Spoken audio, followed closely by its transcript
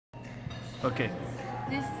Okay.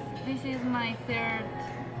 This is my third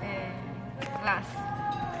glass.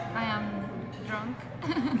 I am drunk.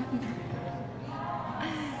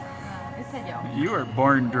 It's a joke. You are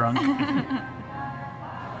born drunk.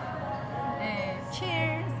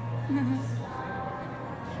 Cheers.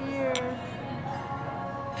 Cheers.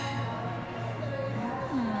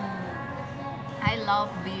 I love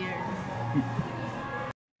beer.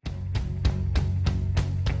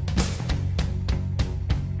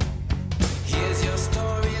 Here's your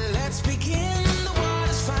story, let's begin. The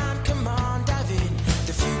water's fine, come on, dive in.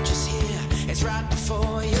 The future's here, it's right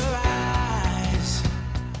before your eyes.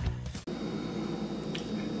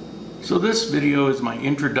 So this video is my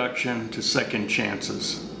introduction to second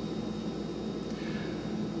chances.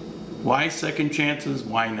 Why second chances?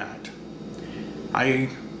 Why not? I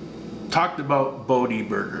talked about Bodhi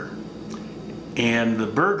Burger, and the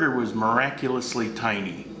burger was miraculously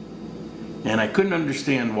tiny, and I couldn't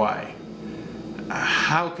understand why.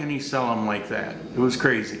 How can he sell them like that? It was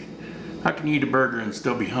crazy. How can you eat a burger and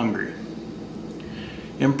still be hungry?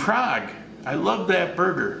 In Prague, I loved that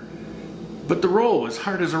burger, but the roll was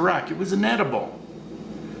hard as a rock. It was inedible.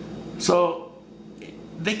 So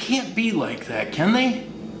they can't be like that, can they?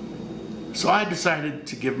 So I decided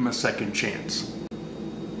to give them a second chance.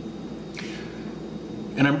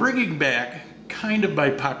 And I'm bringing back, kind of by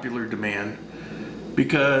popular demand,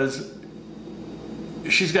 because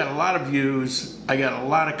she's got a lot of views. I got a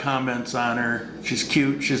lot of comments on her. She's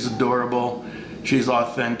cute, she's adorable, she's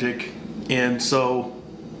authentic, and so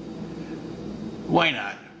why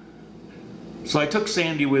not? So I took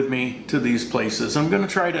Sandy with me to these places. I'm going to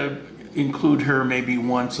try to include her maybe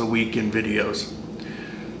once a week in videos.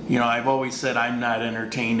 You know, I've always said I'm not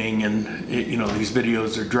entertaining, and you know, these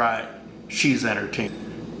videos are dry. She's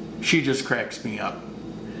entertaining. She just cracks me up.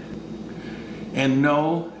 And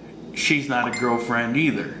no, she's not a girlfriend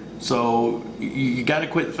either. So you got to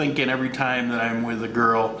quit thinking every time that I'm with a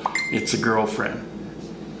girl, it's a girlfriend.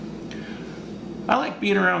 I like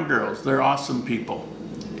being around girls. They're awesome people.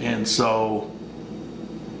 And so,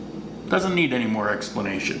 doesn't need any more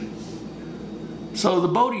explanation. So the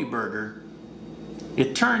Bodhi Burger,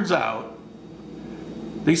 it turns out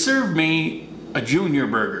they served me a junior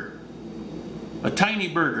burger, a tiny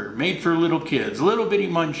burger made for little kids, little bitty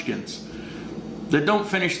munchkins that don't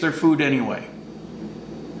finish their food anyway.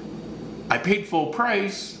 I paid full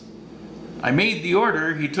price. I made the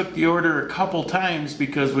order. He took the order a couple times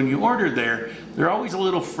because when you order there, they're always a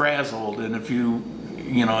little frazzled, and if you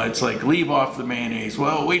know, it's like, leave off the mayonnaise.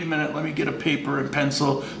 Well, wait a minute, let me get a paper and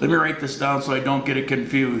pencil. Let me write this down so I don't get it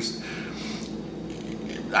confused.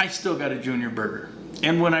 I still got a junior burger.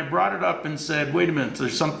 And when I brought it up and said, wait a minute,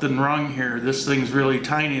 there's something wrong here. This thing's really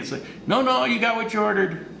tiny. It's like, no, no, you got what you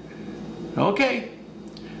ordered. Okay.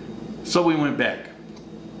 So we went back.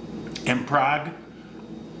 In Prague,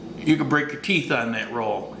 you could break your teeth on that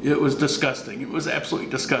roll. It was disgusting. It was absolutely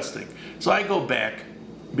disgusting. So I go back,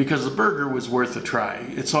 because the burger was worth a try.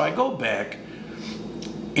 And so I go back,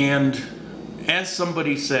 and as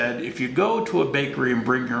somebody said, if you go to a bakery and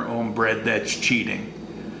bring your own bread, that's cheating.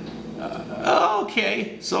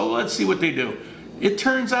 Okay, so let's see what they do. It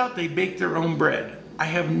turns out they bake their own bread. I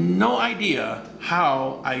have no idea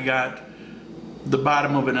how I got the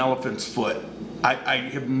bottom of an elephant's foot. I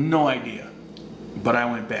have no idea, but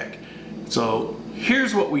I went back. So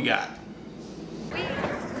here's what we got. We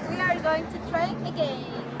are going to try again.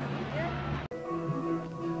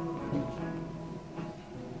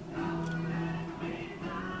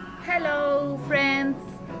 Hello, friends.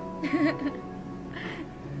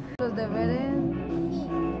 Los deberes.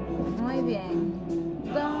 Muy bien.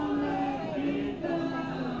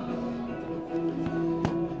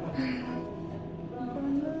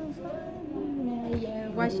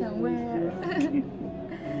 Wash and wear.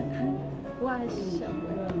 Wash and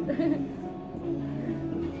wear.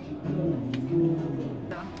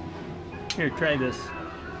 Here, try this.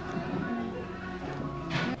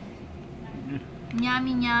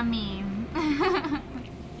 Yummy, yummy.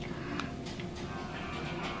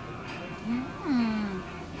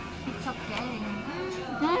 It's okay.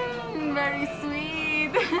 Very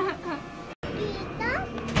sweet.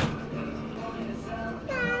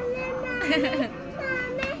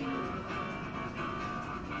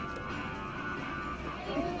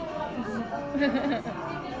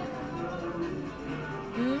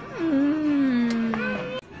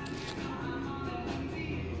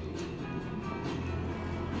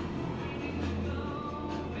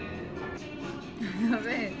 A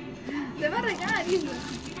ver, te va a regar, hijo.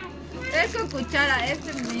 Es con cuchara,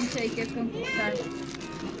 este milkshake es con cuchara.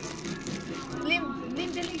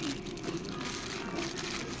 Limpia, limpia.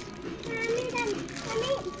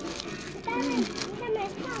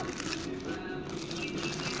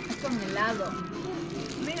 helado.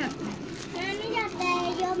 Mírate.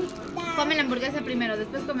 Come la hamburguesa primero,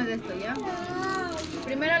 después comes esto, ¿ya?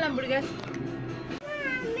 Primero la hamburguesa.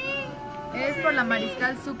 Es por la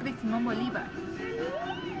Mariscal Sucre y Simón Bolívar.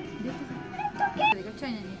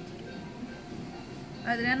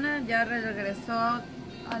 Adriana ya regresó a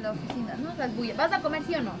la oficina. No hagas bulla. ¿Vas a comer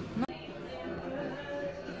sí o no? ¿No?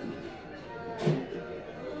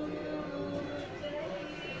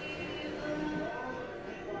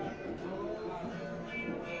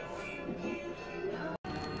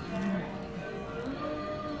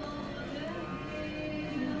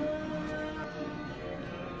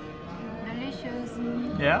 Delicious.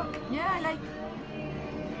 Yeah? Yeah, I like.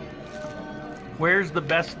 Where's the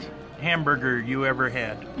best hamburger you ever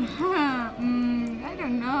had? I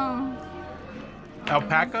don't know.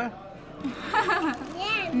 Alpaca?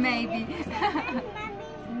 Maybe.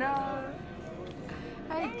 No.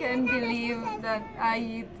 I can't believe that I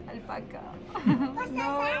eat alpaca.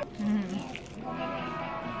 No.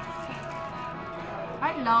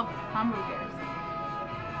 I love hamburgers.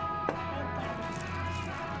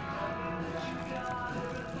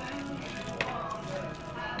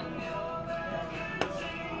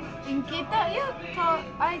 In Quito,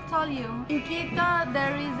 I told you. In Quito,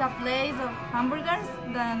 there is a place of hamburgers.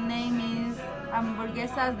 The name is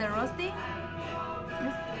Hamburguesas de Rosti.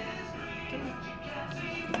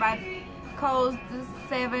 But cost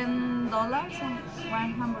 $7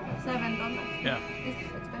 one hamburger. $7. Yeah. It's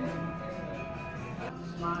expensive.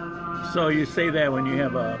 So you say that when you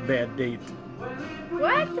have a bad date.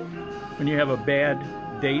 What? When you have a bad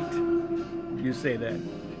date, you say that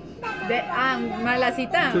Mala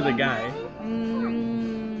cita. to the guy.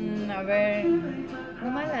 A ver,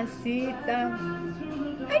 mala cita.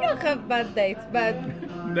 I don't have bad dates, but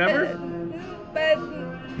Never? but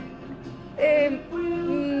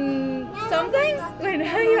sometimes when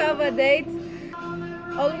I have a date,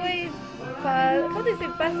 always how do you say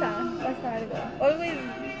pasa algo? Always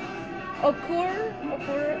occur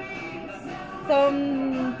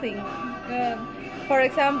something. For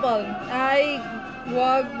example, I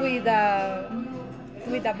walk with a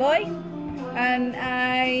boy, and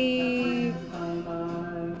I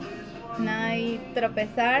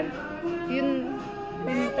tropezar.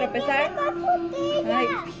 Tropezar.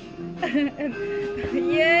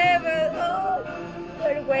 Yeah, but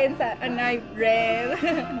vergüenza, and I ran.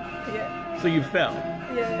 Yeah. So you fell.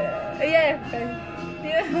 Yeah.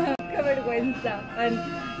 Qué vergüenza, and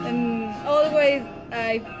always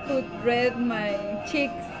I put red my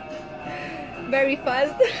cheeks very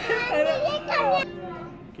fast.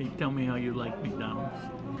 Okay, tell me how you like McDonald's.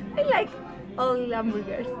 I like all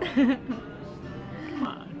hamburgers. Come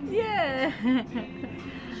on. Yeah.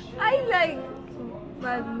 I like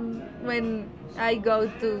when I go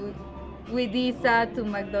with Isa to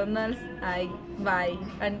McDonald's, I buy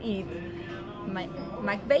and eat my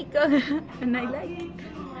McBacon, and I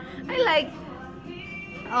like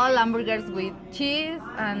all hamburgers with cheese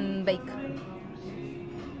and bacon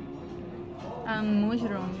and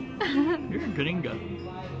mushroom. You're a gringa.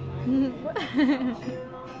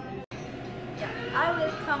 Yeah, I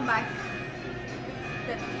will come back.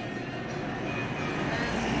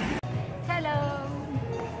 Hello.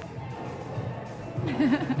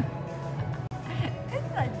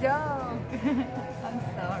 It's a joke. I'm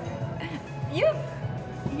sorry. You.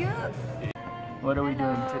 What are we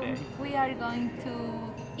doing Hello. today? We are going to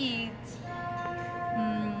eat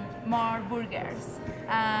more burgers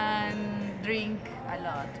and drink a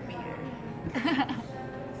lot beer.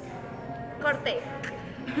 Corte.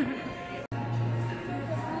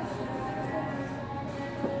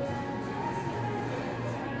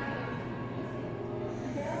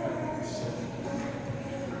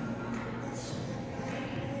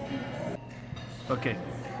 Okay.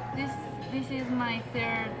 This is my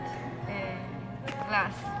third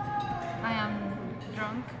glass. I am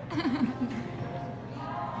drunk.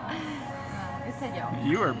 It's a joke.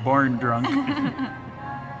 You were born drunk.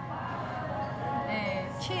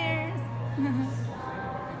 Cheers.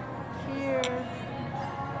 Cheers.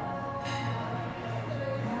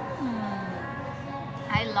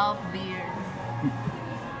 I love beer.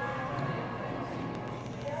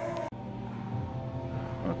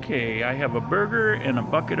 Okay, I have a burger and a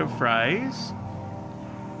bucket of fries.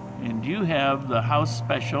 And you have the house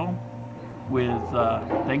special with,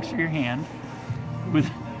 thanks for your hand, with,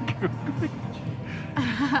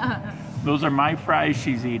 those are my fries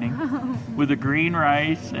she's eating, with the green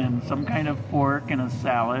rice and some kind of pork and a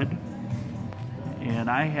salad.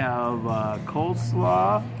 And I have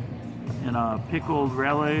coleslaw and a pickled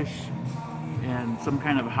relish and some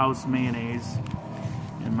kind of house mayonnaise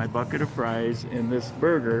and my bucket of fries and this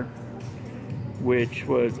burger. which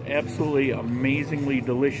was absolutely amazingly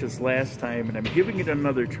delicious last time, and I'm giving it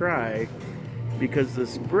another try because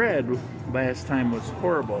this bread last time was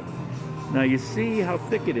horrible. Now you see how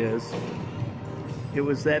thick it is. It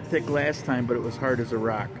was that thick last time, but it was hard as a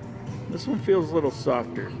rock. This one feels a little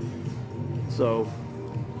softer. So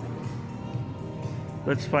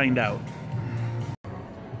let's find out.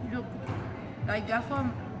 Look, I got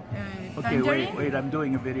some Okay, wait, I'm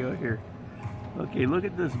doing a video here. Okay, look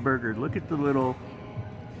at this burger. Look at the little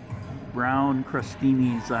brown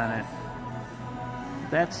crostinis on it.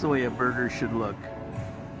 That's the way a burger should look.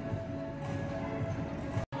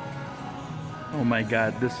 Oh my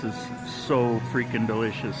God, this is so freaking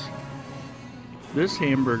delicious. This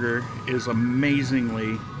hamburger is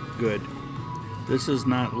amazingly good. This is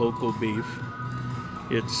not local beef.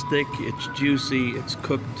 It's thick, it's juicy, it's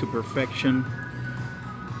cooked to perfection.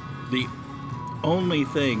 The only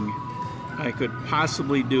thing I could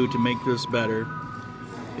possibly do to make this better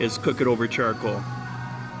is cook it over charcoal.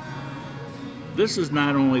 This is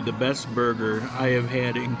not only the best burger I have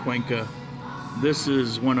had in Cuenca, this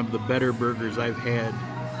is one of the better burgers I've had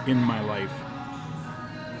in my life.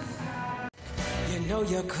 You know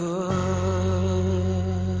you could.